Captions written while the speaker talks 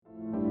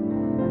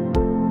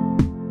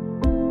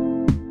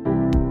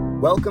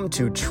Welcome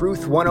to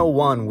Truth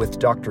 101 with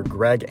Dr.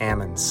 Greg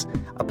Ammons,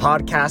 a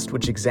podcast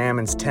which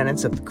examines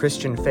tenets of the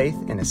Christian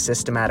faith in a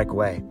systematic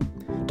way.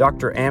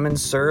 Dr. Ammons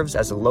serves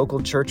as a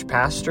local church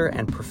pastor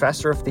and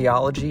professor of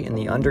theology in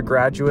the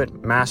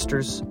undergraduate,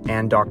 master's,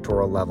 and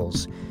doctoral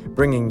levels,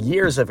 bringing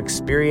years of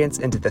experience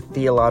into the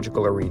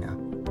theological arena.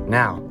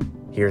 Now,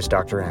 here's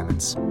Dr.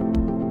 Ammons.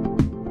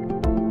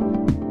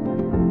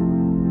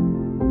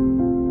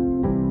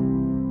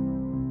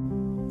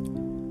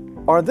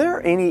 Are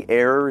there any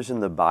errors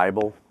in the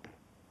Bible?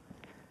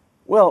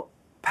 Well,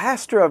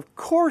 Pastor, of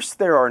course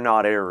there are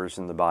not errors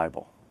in the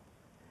Bible.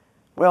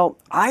 Well,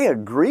 I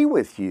agree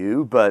with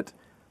you, but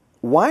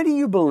why do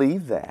you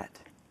believe that?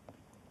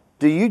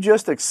 Do you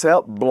just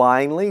accept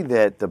blindly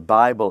that the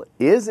Bible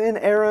is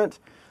inerrant?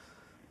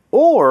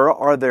 Or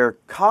are there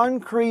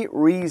concrete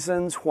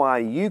reasons why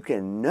you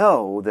can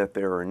know that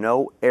there are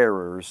no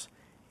errors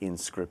in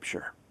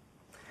Scripture?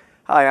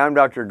 Hi, I'm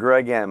Dr.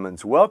 Greg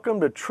Ammons.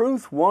 Welcome to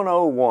Truth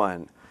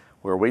 101,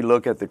 where we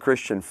look at the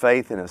Christian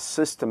faith in a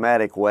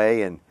systematic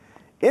way. And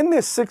in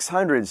this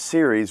 600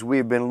 series,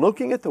 we've been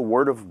looking at the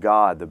Word of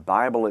God, the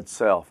Bible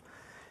itself.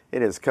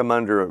 It has come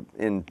under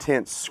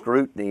intense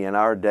scrutiny in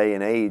our day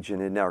and age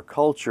and in our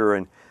culture.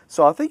 And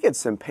so I think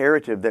it's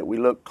imperative that we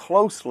look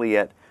closely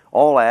at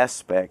all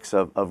aspects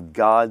of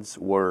God's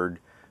Word,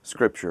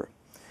 Scripture.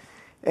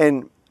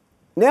 And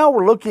now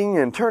we're looking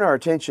and turn our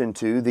attention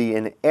to the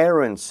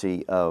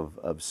inerrancy of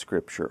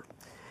Scripture.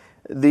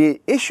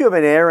 The issue of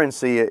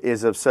inerrancy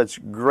is of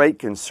such great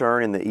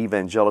concern in the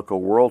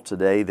evangelical world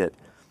today that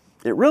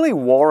it really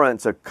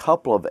warrants a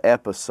couple of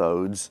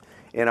episodes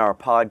in our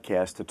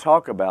podcast to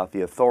talk about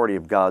the authority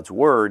of God's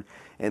Word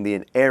and the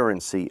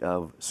inerrancy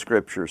of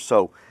Scripture.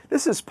 So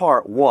this is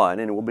part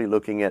one, and we'll be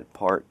looking at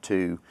part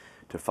two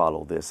to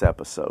follow this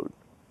episode.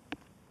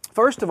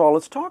 First of all,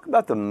 let's talk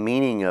about the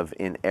meaning of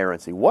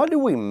inerrancy. What do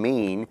we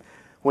mean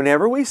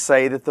whenever we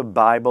say that the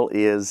Bible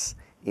is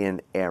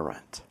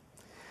inerrant?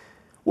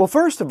 Well,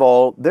 first of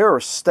all, there are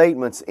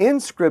statements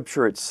in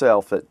Scripture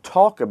itself that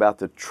talk about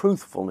the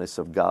truthfulness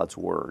of God's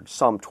Word.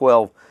 Psalm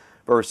 12,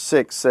 verse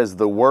 6 says,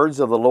 "The words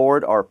of the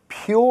Lord are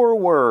pure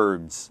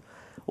words,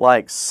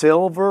 like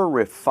silver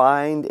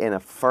refined in a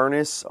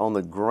furnace on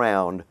the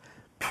ground,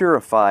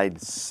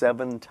 purified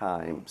 7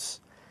 times.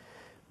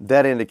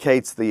 That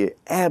indicates the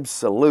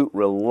absolute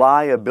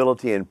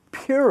reliability and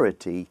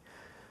purity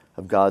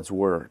of God's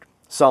Word.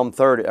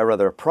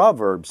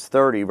 Proverbs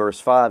 30,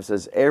 verse 5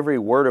 says, "Every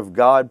word of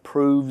God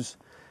proves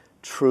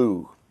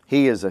true.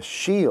 He is a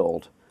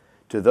shield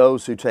to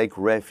those who take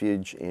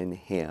refuge in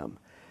Him."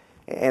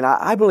 And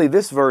I believe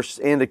this verse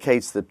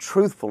indicates the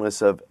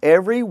truthfulness of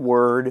every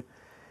word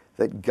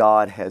that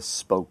God has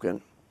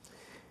spoken.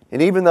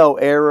 And even though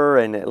error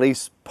and at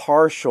least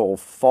partial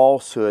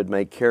falsehood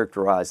may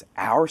characterize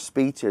our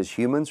speech as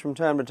humans from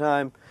time to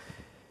time,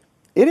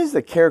 it is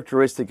the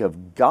characteristic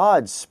of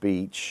God's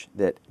speech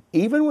that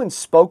even when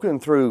spoken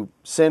through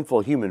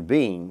sinful human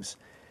beings,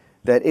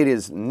 that it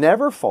is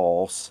never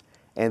false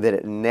and that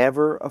it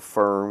never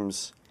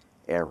affirms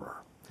error.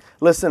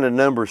 Listen to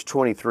Numbers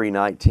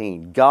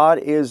 23:19. "God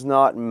is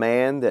not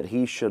man that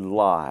He should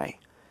lie,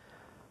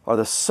 or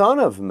the Son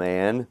of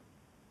Man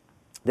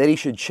that He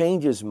should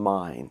change His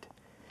mind."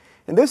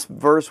 And this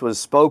verse was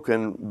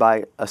spoken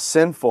by a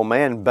sinful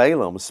man,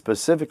 Balaam,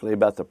 specifically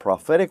about the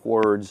prophetic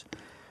words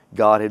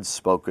God had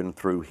spoken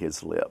through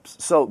his lips.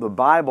 So the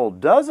Bible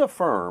does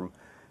affirm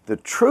the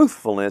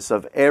truthfulness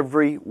of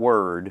every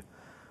word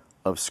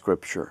of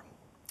Scripture.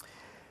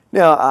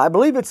 Now, I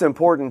believe it's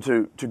important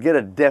to get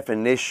a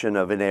definition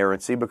of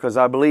inerrancy because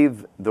I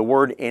believe the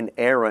word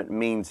inerrant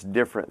means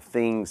different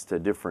things to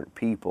different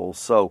people.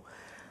 So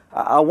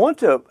I want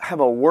to have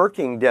a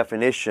working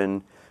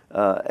definition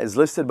as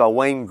listed by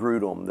Wayne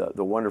Grudem,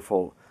 the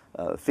wonderful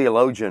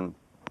theologian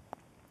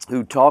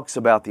who talks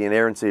about the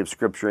inerrancy of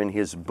Scripture in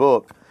his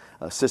book,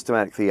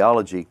 Systematic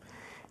Theology.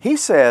 He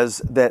says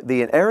that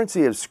the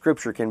inerrancy of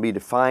Scripture can be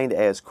defined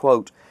as,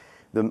 quote,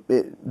 the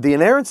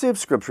inerrancy of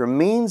Scripture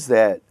means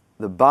that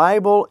the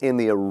Bible in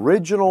the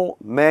original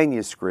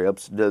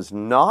manuscripts does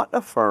not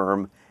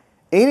affirm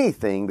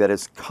anything that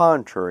is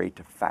contrary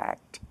to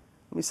fact.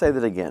 Let me say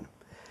that again.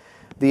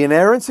 The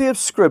inerrancy of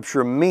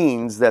Scripture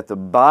means that the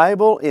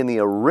Bible in the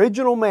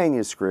original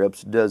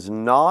manuscripts does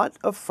not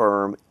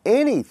affirm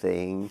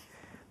anything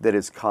that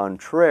is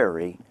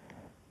contrary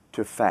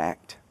to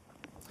fact.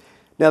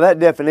 Now, that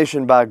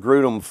definition by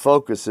Grudem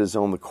focuses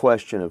on the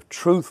question of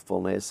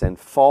truthfulness and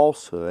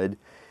falsehood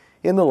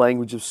in the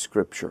language of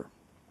Scripture.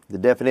 The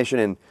definition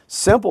in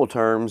simple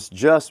terms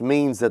just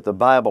means that the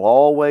Bible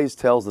always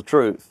tells the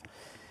truth,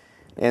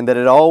 and that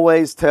it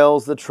always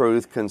tells the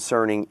truth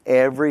concerning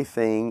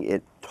everything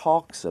it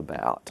talks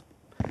about.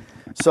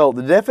 So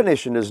the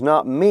definition does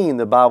not mean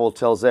the Bible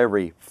tells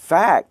every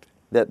fact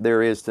that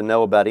there is to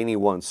know about any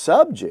one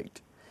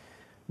subject,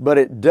 but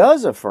it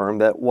does affirm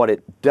that what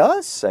it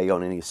does say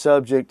on any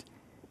subject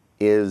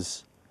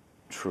is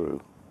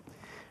true.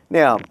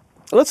 Now,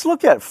 let's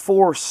look at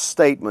 4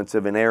 statements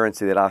of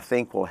inerrancy that I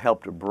think will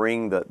help to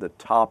bring the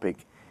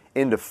topic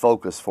into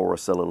focus for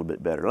us a little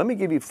bit better. Let me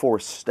give you 4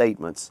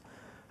 statements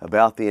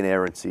about the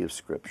inerrancy of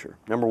Scripture.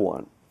 Number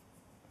one,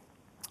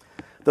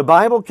 the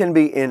Bible can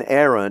be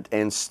inerrant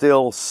and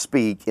still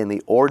speak in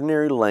the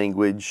ordinary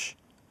language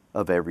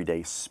of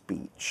everyday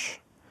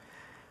speech.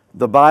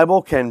 The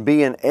Bible can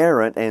be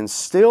inerrant and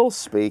still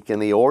speak in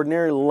the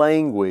ordinary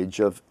language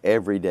of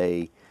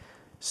everyday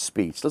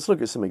speech. Let's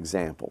look at some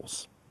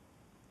examples.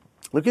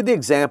 Look at the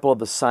example of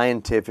the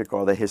scientific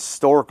or the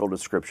historical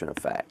description of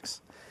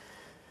facts.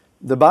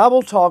 The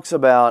Bible talks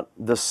about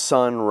the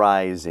sun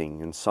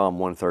rising in Psalm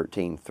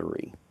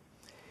 113:3.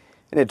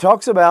 And it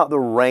talks about the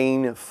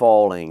rain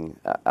falling,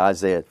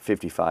 Isaiah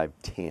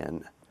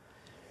 55:10.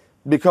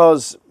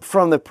 Because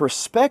from the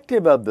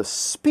perspective of the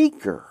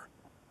speaker,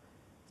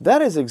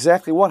 that is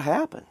exactly what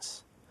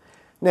happens.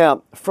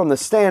 Now, from the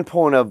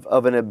standpoint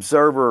of an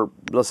observer,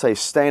 let's say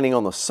standing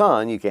on the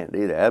sun, you can't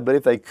do that. But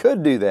if they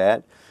could do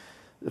that,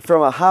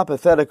 from a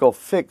hypothetical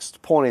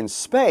fixed point in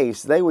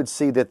space, they would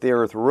see that the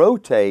earth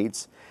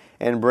rotates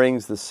and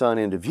brings the sun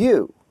into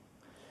view.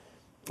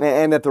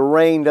 And that the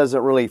rain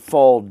doesn't really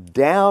fall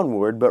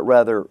downward, but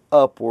rather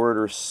upward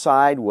or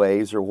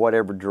sideways or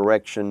whatever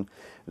direction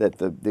that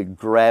the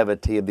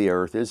gravity of the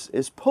earth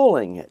is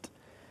pulling it.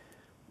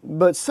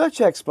 But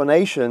such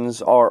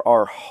explanations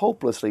are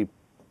hopelessly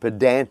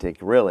pedantic,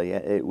 really.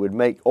 It would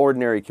make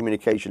ordinary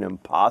communication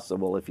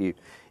impossible if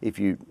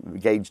you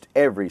gauged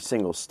every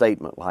single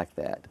statement like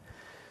that.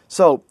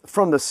 So,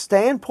 from the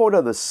standpoint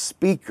of the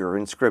speaker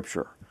in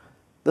Scripture,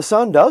 the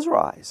sun does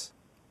rise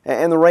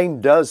and the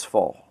rain does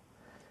fall.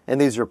 And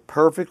these are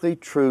perfectly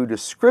true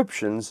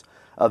descriptions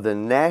of the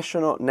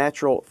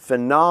natural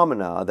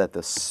phenomena that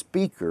the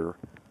speaker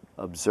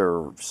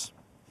observes.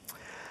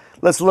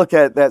 Let's look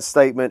at that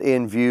statement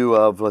in view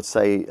of, let's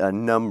say,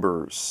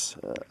 numbers.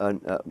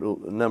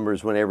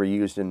 Numbers whenever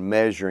used in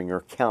measuring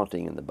or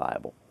counting in the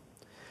Bible.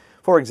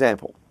 For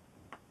example,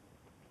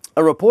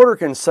 a reporter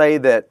can say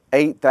that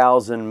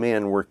 8,000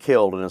 men were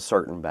killed in a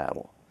certain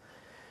battle.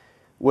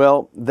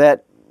 Well,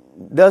 that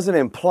doesn't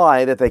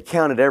imply that they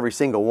counted every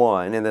single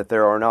one and that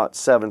there are not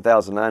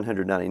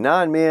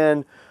 7,999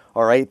 men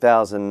or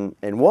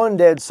 8,001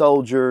 dead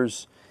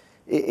soldiers.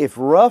 If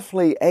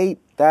roughly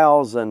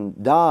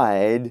 8,000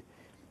 died,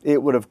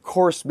 it would of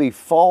course be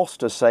false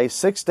to say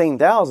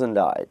 16,000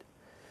 died.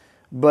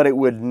 But it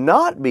would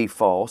not be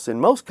false in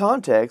most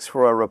contexts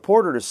for a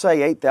reporter to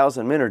say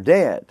 8,000 men are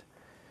dead,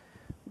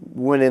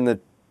 when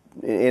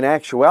in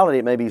actuality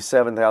it may be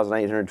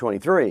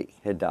 7,823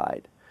 had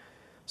died.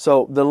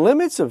 So the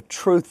limits of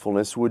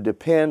truthfulness would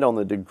depend on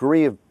the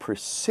degree of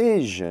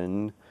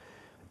precision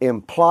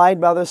implied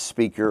by the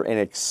speaker and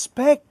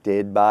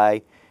expected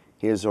by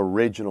his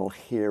original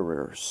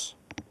hearers.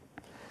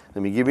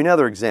 Let me give you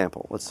another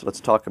example. Let's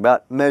talk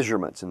about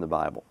measurements in the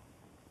Bible.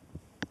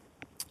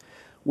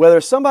 Whether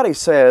somebody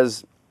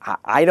says,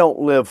 I don't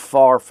live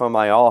far from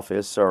my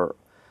office, or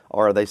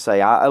they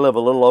say, I live a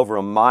little over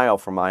a mile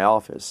from my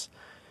office,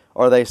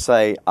 or they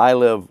say, I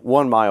live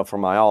 1 mile from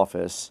my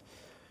office,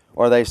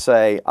 or they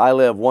say, I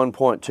live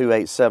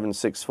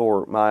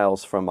 1.28764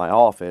 miles from my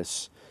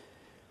office.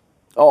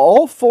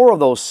 All four of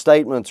those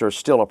statements are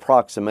still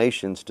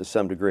approximations to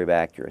some degree of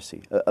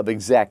accuracy, of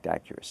exact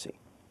accuracy.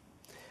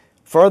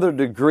 Further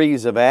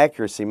degrees of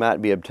accuracy might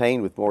be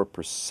obtained with more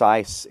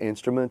precise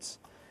instruments,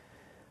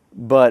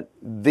 but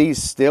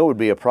these still would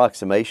be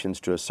approximations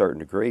to a certain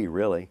degree,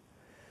 really.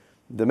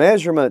 The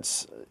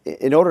measurements,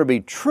 in order to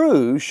be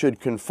true, should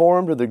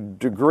conform to the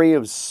degree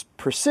of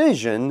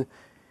precision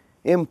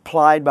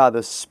implied by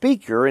the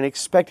speaker and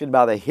expected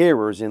by the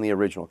hearers in the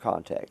original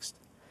context.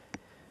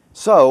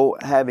 So,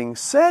 having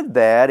said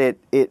that,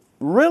 it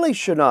really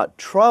should not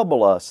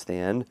trouble us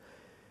then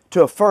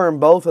to affirm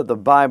both that the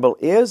Bible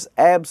is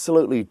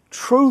absolutely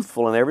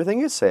truthful in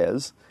everything it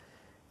says,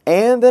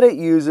 and that it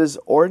uses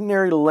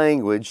ordinary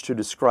language to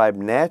describe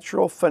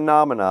natural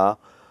phenomena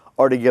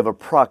or to give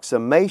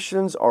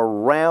approximations or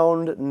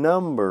round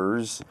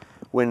numbers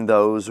when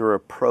those are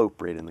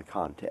appropriate in the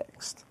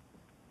context.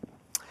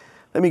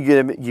 Let me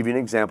give you an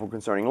example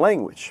concerning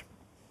language.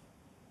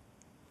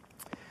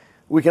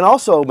 We can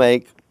also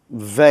make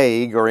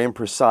vague or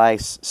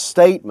imprecise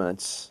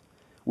statements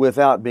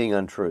without being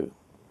untrue.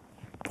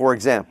 For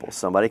example,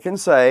 somebody can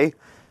say,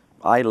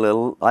 I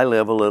live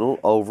a little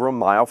over a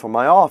mile from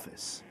my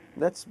office.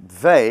 That's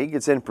vague,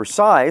 it's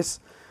imprecise,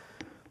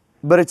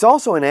 but it's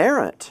also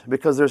inerrant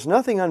because there's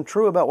nothing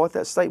untrue about what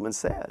that statement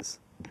says.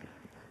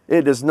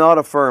 It does not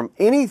affirm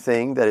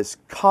anything that is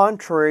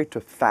contrary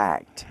to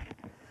fact.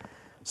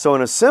 So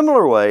in a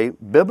similar way,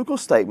 biblical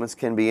statements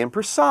can be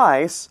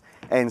imprecise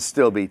and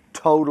still be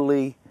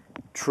totally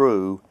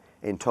true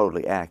and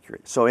totally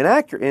accurate. So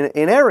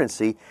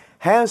inerrancy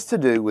has to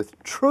do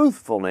with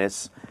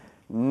truthfulness,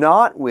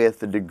 not with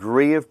the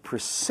degree of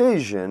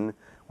precision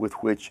with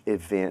which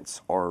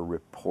events are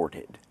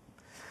reported.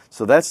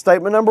 So that's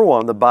statement number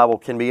one. The Bible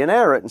can be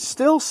inerrant and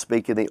still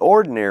speak in the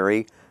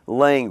ordinary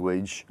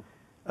language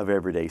of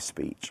everyday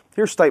speech.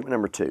 Here's statement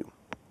number two.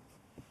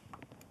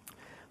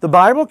 The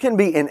Bible can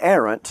be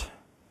inerrant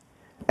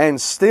and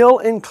still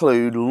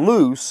include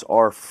loose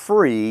or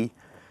free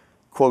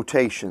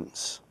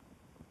quotations.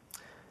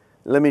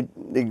 Let me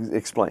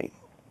explain.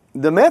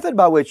 The method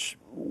by which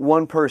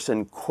one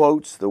person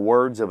quotes the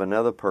words of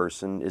another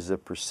person is a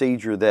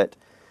procedure that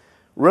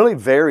really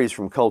varies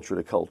from culture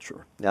to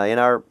culture. Now, in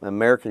our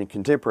American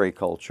contemporary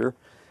culture,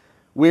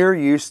 we're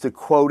used to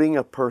quoting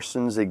a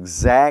person's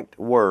exact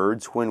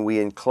words when we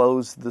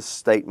enclose the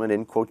statement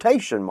in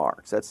quotation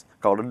marks. That's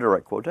called a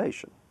direct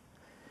quotation.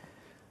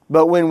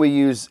 But when we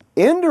use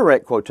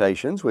indirect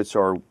quotations, which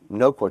are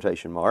no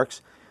quotation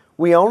marks,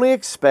 we only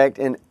expect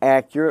an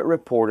accurate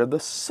report of the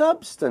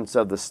substance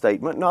of the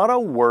statement, not a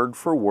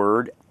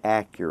word-for-word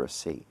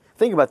accuracy.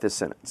 Think about this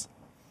sentence.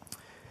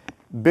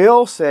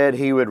 Bill said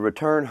he would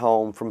return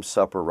home from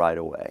supper right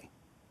away.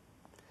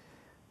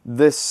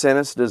 This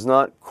sentence does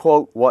not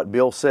quote what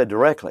Bill said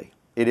directly.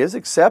 It is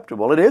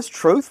acceptable. It is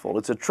truthful.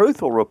 It's a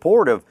truthful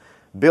report of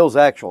Bill's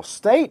actual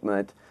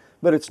statement,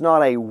 but it's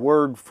not a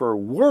word for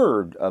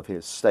word of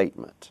his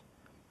statement.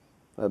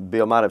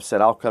 Bill might have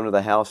said, "I'll come to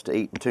the house to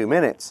eat in 2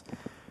 minutes."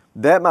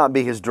 That might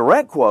be his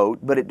direct quote,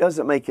 but it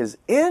doesn't make his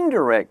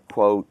indirect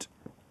quote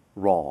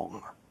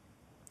wrong.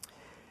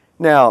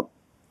 Now,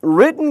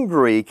 written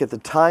Greek at the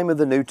time of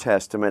the New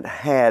Testament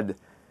had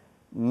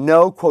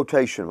no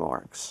quotation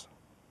marks,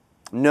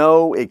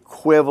 no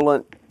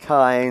equivalent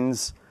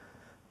kinds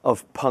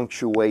of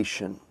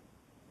punctuation.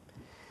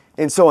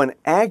 And so an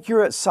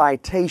accurate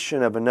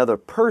citation of another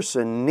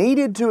person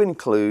needed to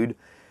include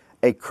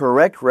a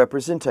correct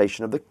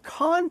representation of the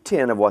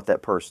content of what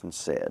that person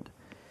said.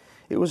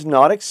 It was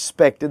not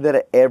expected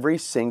that every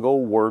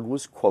single word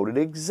was quoted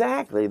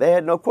exactly. They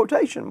had no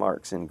quotation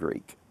marks in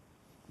Greek.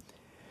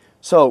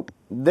 So,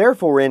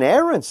 therefore,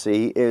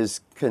 inerrancy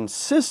is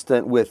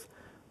consistent with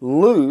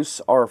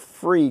loose or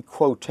free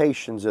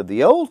quotations of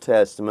the Old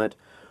Testament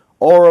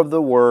or of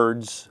the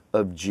words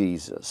of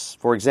Jesus.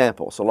 For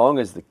example, so long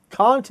as the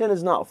content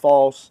is not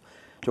false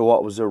to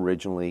what was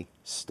originally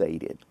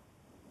stated.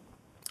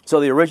 So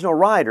the original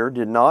writer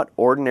did not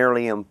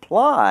ordinarily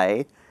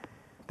imply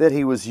that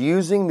he was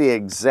using the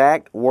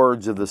exact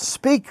words of the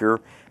speaker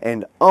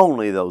and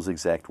only those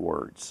exact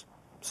words.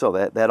 So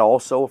that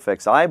also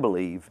affects, I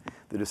believe,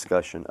 the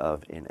discussion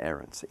of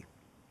inerrancy.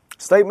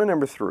 Statement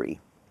number 3.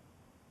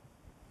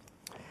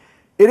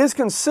 It is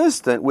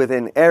consistent with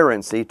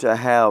inerrancy to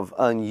have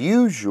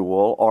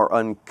unusual or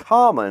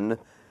uncommon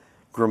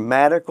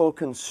grammatical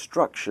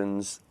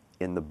constructions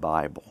in the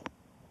Bible.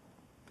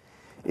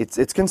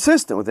 It's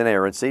consistent with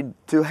inerrancy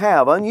to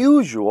have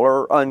unusual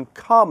or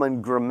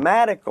uncommon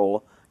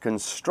grammatical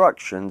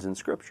constructions in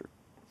Scripture.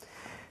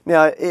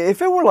 Now,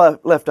 if it were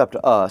left up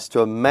to us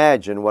to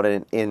imagine what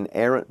an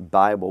inerrant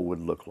Bible would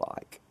look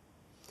like,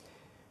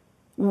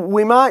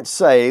 we might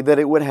say that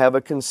it would have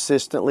a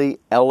consistently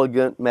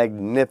elegant,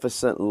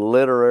 magnificent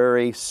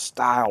literary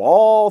style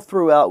all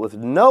throughout with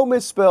no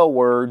misspelled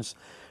words,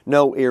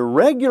 no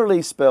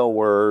irregularly spelled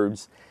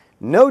words,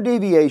 no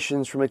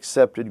deviations from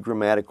accepted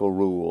grammatical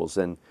rules.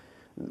 And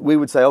we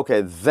would say,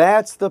 okay,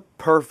 that's the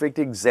perfect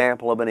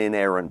example of an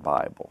inerrant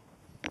Bible.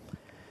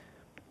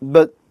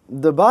 But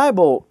the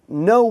Bible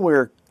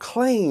nowhere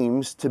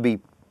claims to be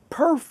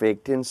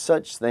perfect in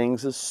such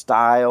things as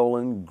style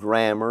and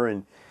grammar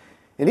and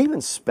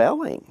even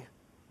spelling.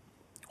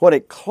 What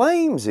it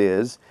claims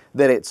is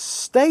that its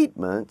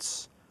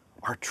statements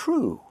are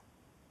true.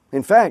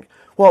 In fact,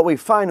 what we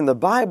find in the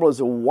Bible is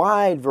a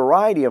wide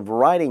variety of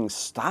writing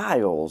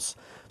styles.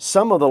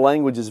 Some of the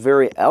language is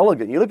very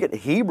elegant. You look at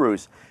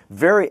Hebrews,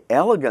 very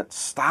elegant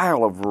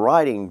style of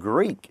writing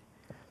Greek,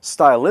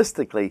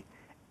 stylistically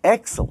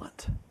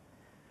excellent.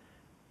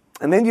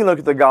 And then you look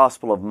at the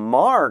Gospel of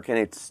Mark, and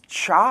it's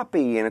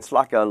choppy, and it's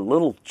like a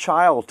little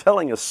child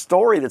telling a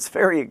story that's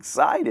very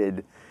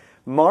excited.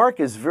 Mark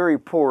is very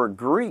poor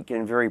Greek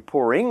and very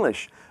poor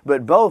English,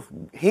 but both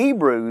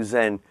Hebrews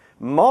and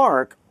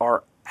Mark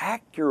are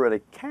accurate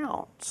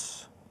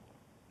accounts.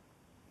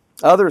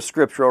 Other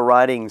scriptural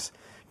writings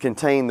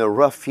contain the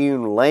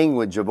rough-hewn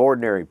language of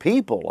ordinary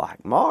people,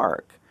 like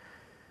Mark.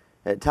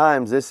 At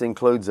times, this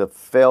includes a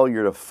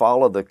failure to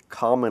follow the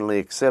commonly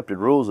accepted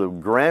rules of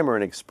grammar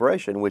and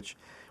expression, which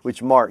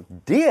Mark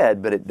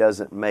did, but it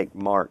doesn't make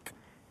Mark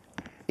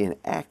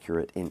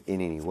inaccurate in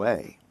any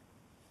way.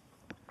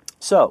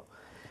 So,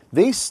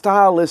 these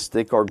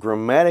stylistic or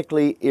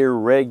grammatically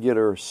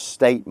irregular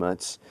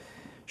statements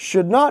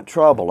should not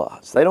trouble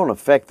us. They don't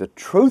affect the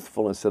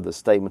truthfulness of the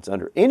statements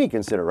under any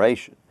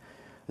consideration.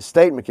 A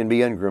statement can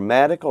be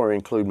ungrammatical or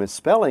include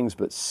misspellings,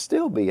 but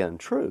still be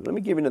untrue. Let me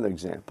give you another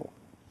example.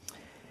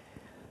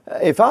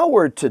 If I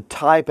were to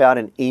type out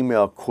an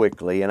email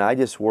quickly and I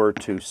just were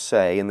to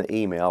say in the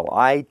email,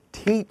 I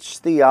teach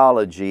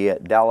theology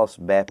at Dallas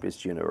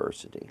Baptist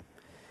University.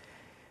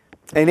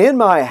 And in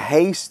my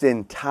haste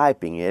in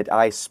typing it,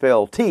 I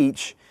spell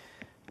teach,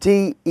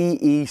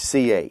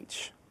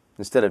 T-E-E-C-H,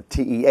 instead of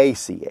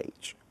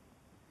T-E-A-C-H.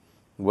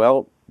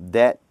 Well,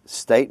 that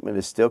statement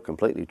is still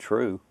completely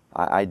true.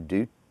 I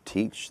do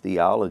teach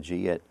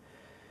theology at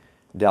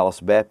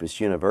Dallas Baptist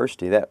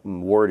University. That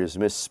word is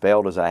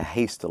misspelled as I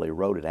hastily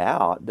wrote it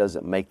out. It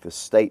doesn't make the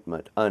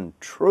statement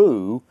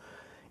untrue,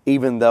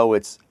 even though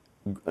it's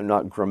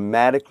not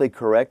grammatically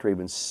correct or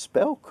even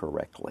spelled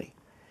correctly.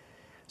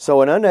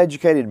 So an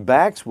uneducated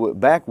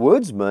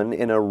backwoodsman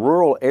in a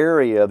rural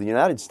area of the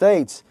United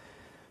States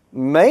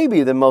may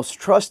be the most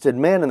trusted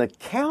man in the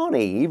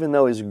county, even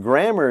though his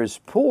grammar is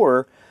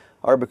poor,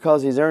 or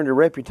because he's earned a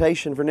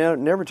reputation for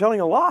never telling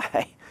a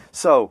lie.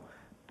 So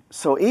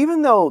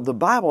even though the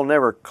Bible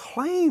never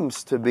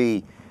claims to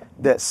be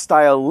that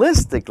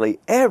stylistically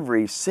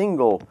every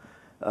single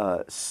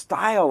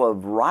style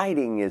of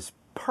writing is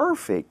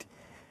perfect,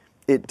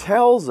 it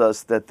tells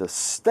us that the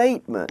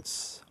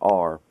statements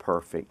are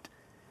perfect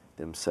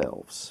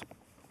themselves.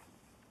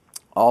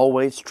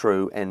 Always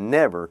true and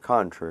never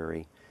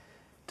contrary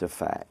to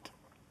fact.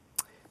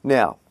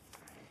 Now,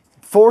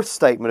 fourth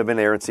statement of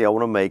inerrancy I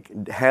want to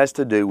make has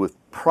to do with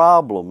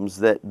problems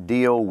that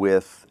deal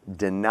with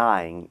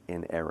denying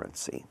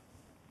inerrancy.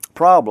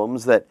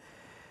 Problems that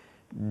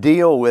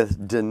deal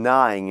with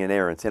denying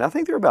inerrancy. And I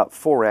think there are about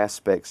four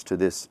aspects to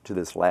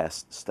this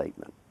last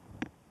statement.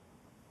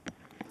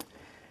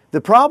 The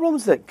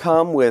problems that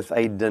come with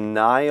a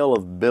denial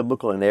of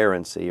biblical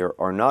inerrancy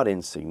are not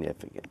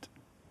insignificant.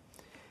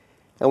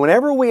 And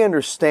whenever we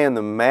understand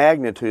the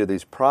magnitude of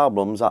these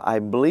problems, I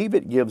believe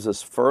it gives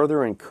us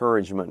further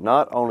encouragement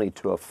not only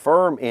to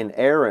affirm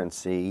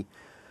inerrancy,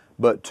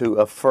 but to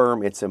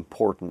affirm its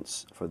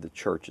importance for the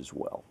church as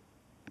well.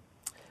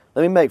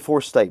 Let me make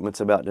four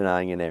statements about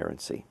denying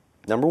inerrancy.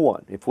 Number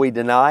one, if we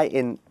deny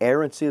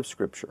inerrancy of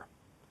Scripture,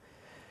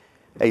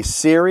 a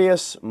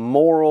serious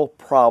moral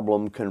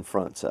problem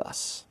confronts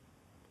us.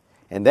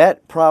 And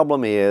that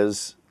problem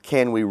is,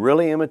 can we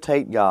really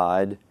imitate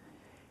God,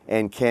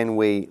 and can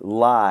we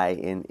lie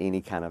in any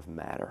kind of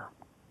matter?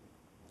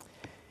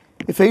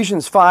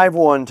 Ephesians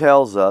 5:1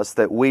 tells us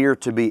that we are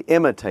to be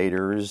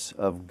imitators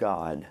of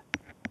God.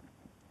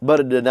 But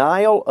a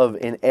denial of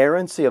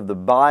inerrancy of the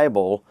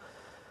Bible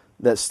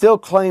that still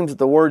claims that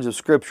the words of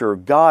Scripture are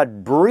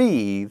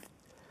God-breathed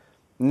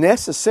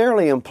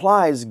necessarily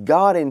implies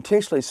God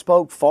intentionally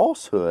spoke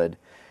falsehood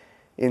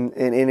and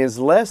is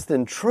less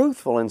than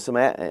truthful in some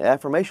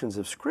affirmations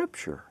of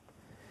Scripture.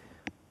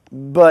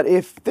 But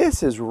if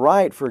this is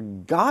right for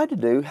God to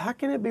do, how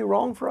can it be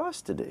wrong for us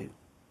to do?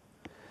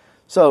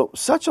 So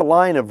such a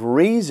line of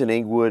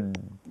reasoning would,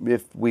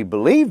 if we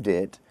believed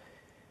it,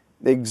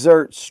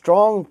 exert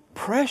strong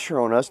pressure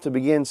on us to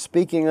begin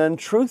speaking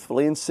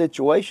untruthfully in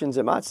situations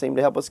that might seem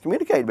to help us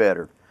communicate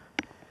better.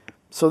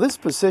 So this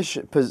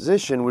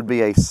position would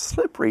be a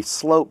slippery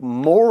slope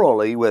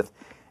morally with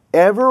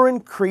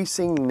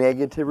ever-increasing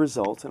negative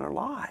results in our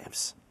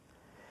lives.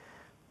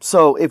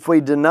 So if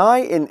we deny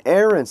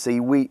inerrancy,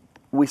 we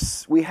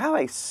have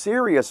a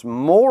serious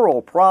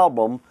moral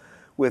problem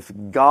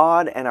with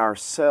God and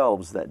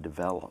ourselves that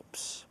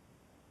develops.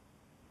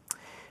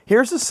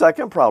 Here's the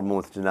second problem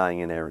with denying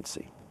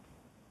inerrancy.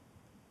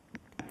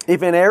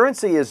 If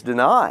inerrancy is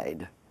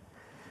denied,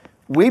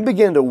 we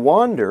begin to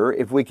wonder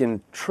if we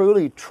can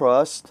truly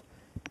trust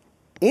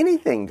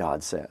anything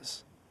God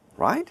says,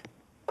 right?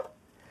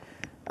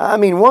 I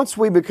mean, once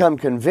we become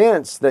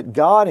convinced that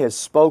God has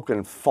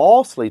spoken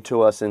falsely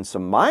to us in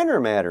some minor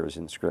matters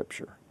in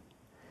Scripture,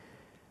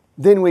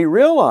 then we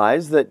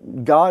realize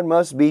that God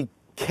must be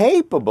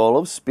capable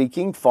of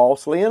speaking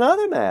falsely in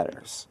other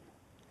matters.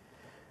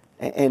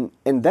 And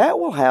that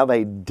will have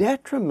a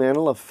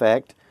detrimental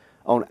effect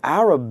on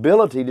our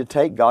ability to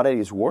take God at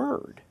His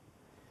word,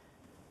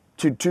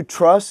 to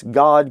trust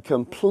God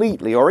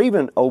completely, or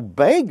even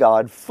obey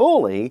God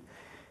fully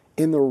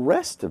in the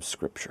rest of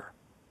Scripture.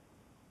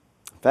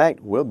 In fact,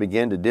 we'll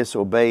begin to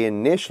disobey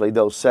initially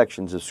those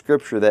sections of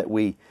Scripture that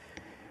we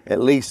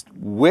at least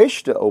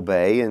wish to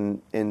obey,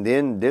 and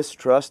then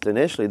distrust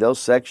initially those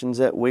sections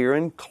that we are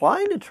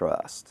inclined to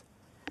trust.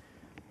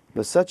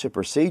 But such a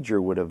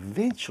procedure would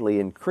eventually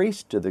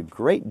increase to the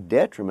great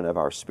detriment of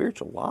our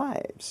spiritual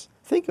lives.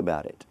 Think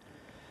about it.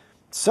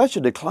 Such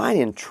a decline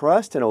in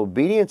trust and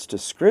obedience to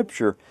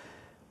Scripture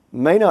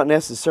may not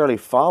necessarily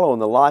follow in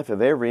the life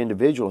of every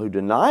individual who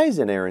denies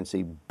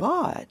inerrancy,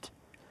 but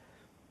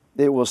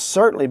it will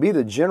certainly be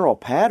the general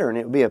pattern.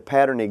 It will be a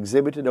pattern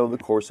exhibited over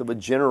the course of a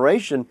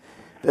generation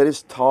that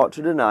is taught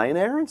to deny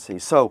inerrancy.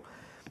 So,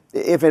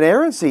 if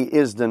inerrancy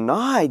is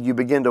denied, you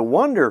begin to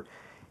wonder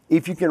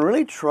if you can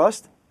really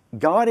trust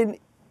God in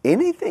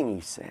anything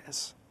He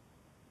says.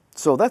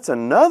 So that's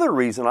another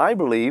reason I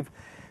believe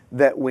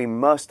that we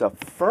must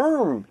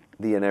affirm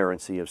the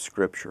inerrancy of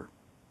Scripture.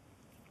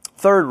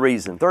 Third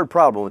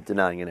problem with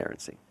denying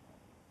inerrancy.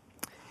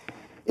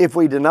 If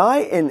we deny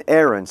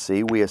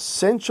inerrancy, we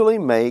essentially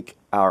make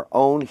our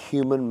own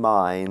human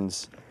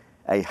minds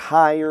a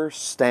higher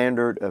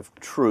standard of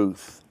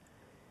truth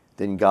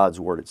than God's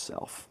Word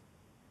itself.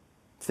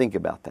 Think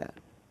about that.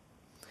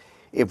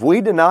 If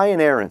we deny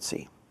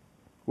inerrancy,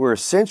 we're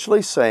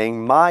essentially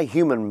saying my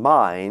human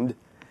mind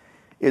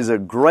is a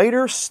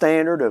greater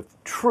standard of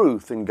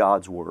truth than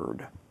God's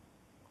Word.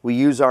 We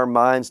use our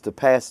minds to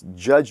pass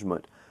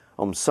judgment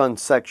on some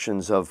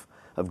sections of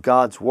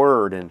God's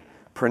Word and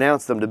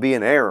pronounce them to be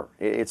an error.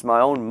 It's my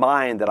own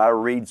mind that I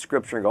read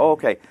Scripture and go,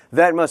 okay,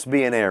 that must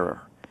be an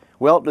error.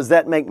 Well, does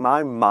that make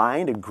my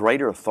mind a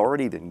greater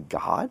authority than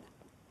God?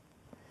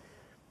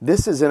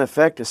 This is in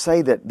effect to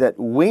say that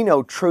we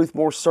know truth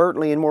more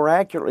certainly and more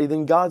accurately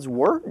than God's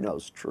Word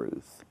knows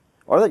truth,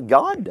 or that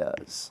God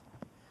does.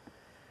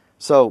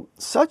 So,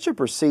 such a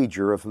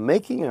procedure of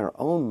making our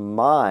own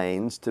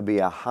minds to be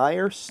a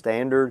higher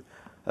standard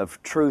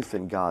of truth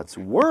in God's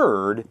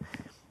Word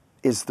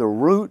is the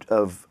root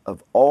of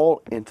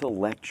all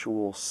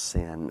intellectual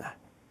sin.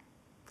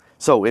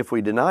 So, if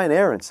we deny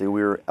inerrancy,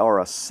 we are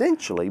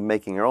essentially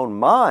making our own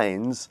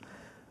minds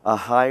a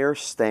higher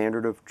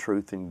standard of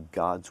truth in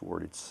God's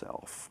Word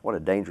itself. What a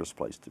dangerous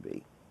place to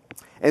be.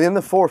 And then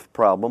the fourth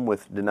problem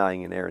with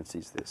denying inerrancy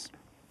is this.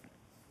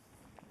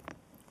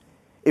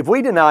 If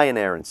we deny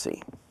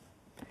inerrancy,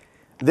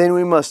 then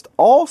we must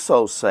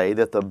also say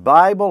that the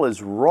Bible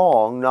is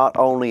wrong not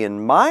only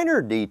in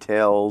minor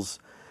details,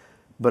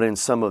 but in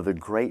some of the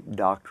great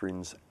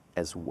doctrines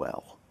as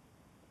well.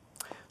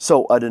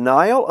 So a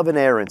denial of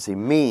inerrancy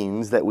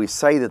means that we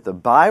say that the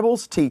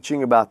Bible's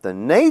teaching about the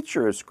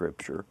nature of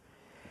Scripture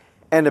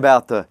and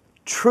about the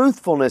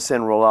truthfulness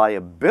and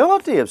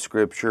reliability of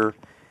Scripture,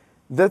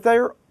 that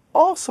they're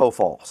also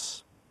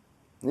false.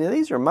 Now,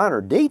 these are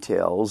minor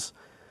details,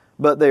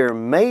 but they are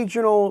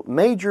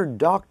major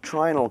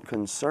doctrinal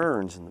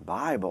concerns in the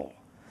Bible.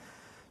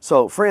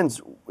 So, friends,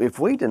 if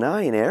we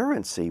deny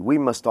inerrancy, we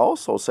must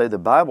also say the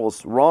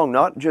Bible's wrong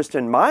not just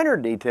in minor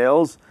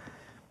details,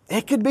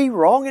 it could be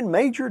wrong in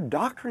major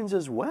doctrines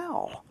as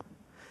well.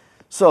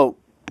 So,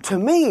 to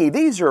me,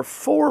 these are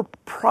four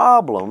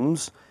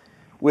problems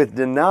with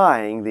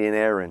denying the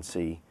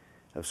inerrancy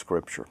of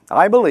Scripture.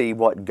 I believe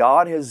what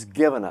God has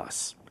given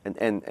us,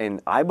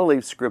 and I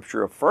believe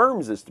Scripture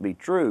affirms this to be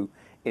true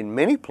in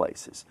many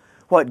places.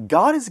 What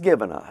God has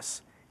given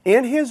us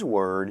in His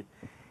Word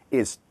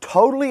is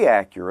totally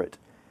accurate,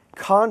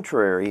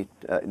 contrary,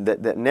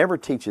 that never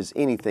teaches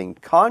anything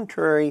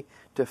contrary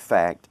to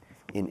fact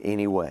in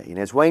any way. And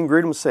as Wayne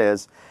Grudem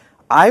says,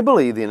 I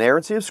believe the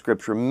inerrancy of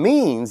Scripture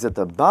means that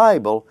the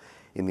Bible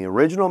in the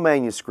original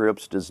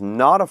manuscripts does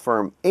not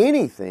affirm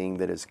anything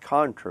that is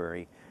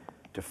contrary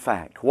to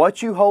fact.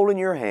 What you hold in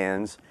your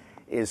hands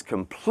is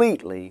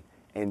completely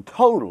and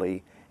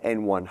totally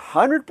and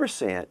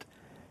 100%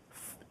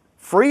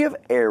 free of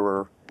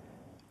error,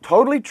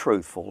 totally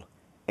truthful,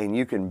 and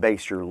you can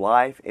base your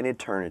life and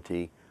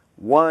eternity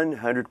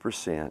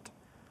 100%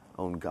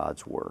 on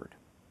God's Word.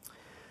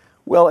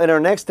 Well, in our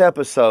next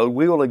episode,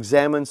 we will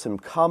examine some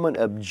common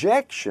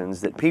objections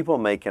that people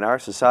make in our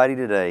society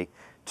today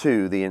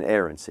to the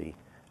inerrancy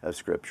of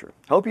Scripture.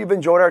 Hope you've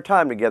enjoyed our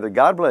time together.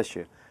 God bless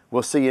you.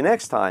 We'll see you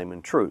next time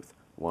in Truth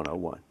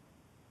 101.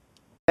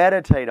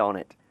 Meditate on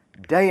it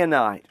day and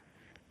night,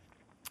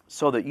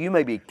 so that you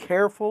may be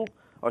careful,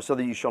 or so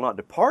that you shall not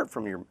depart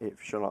from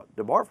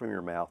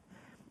your mouth.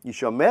 You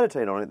shall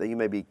meditate on it, that you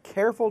may be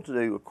careful to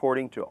do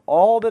according to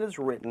all that is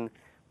written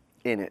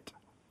in it.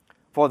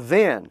 For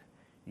then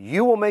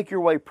you will make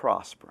your way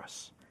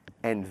prosperous,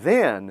 and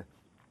then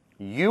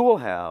you will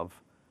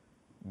have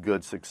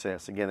good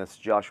success. Again, that's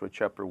Joshua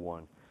chapter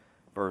 1,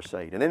 verse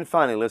 8. And then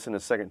finally, listen to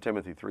 2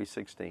 Timothy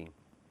 3:16.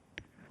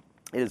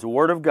 It is the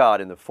Word of God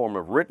in the form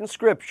of written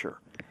Scripture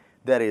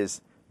that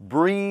is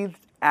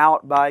breathed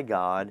out by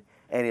God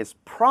and is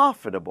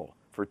profitable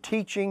for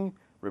teaching,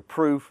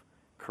 reproof,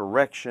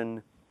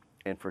 correction,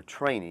 and for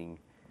training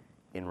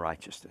in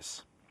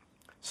righteousness.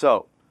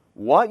 So,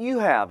 what you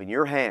have in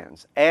your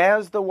hands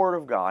as the Word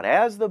of God,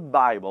 as the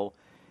Bible,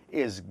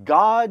 is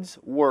God's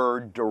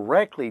Word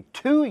directly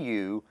to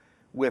you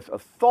with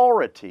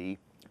authority,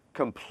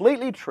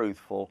 completely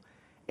truthful,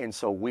 and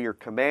so we are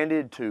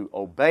commanded to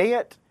obey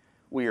it,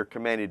 we are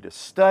commanded to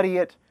study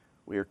it,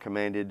 we are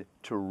commanded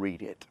to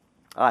read it.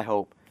 I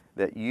hope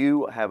that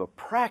you have a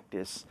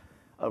practice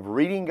of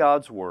reading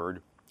God's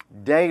Word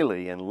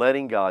daily and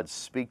letting God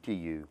speak to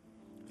you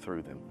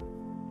through them.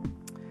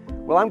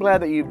 Well, I'm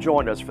glad that you've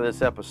joined us for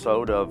this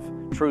episode of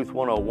Truth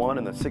 101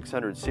 in the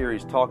 600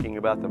 series talking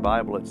about the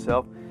Bible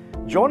itself.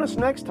 Join us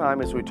next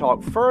time as we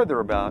talk further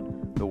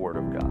about the Word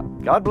of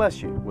God. God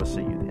bless you. We'll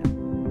see you then.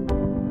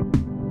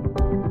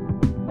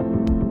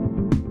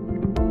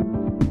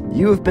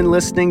 You have been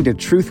listening to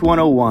Truth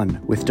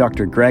 101 with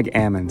Dr. Greg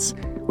Ammons.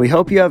 We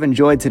hope you have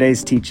enjoyed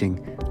today's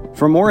teaching.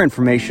 For more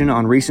information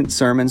on recent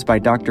sermons by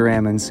Dr.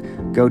 Ammons,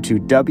 go to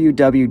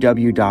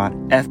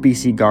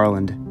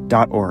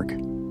www.fbcgarland.org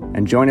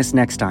and join us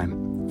next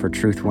time for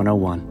Truth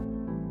 101.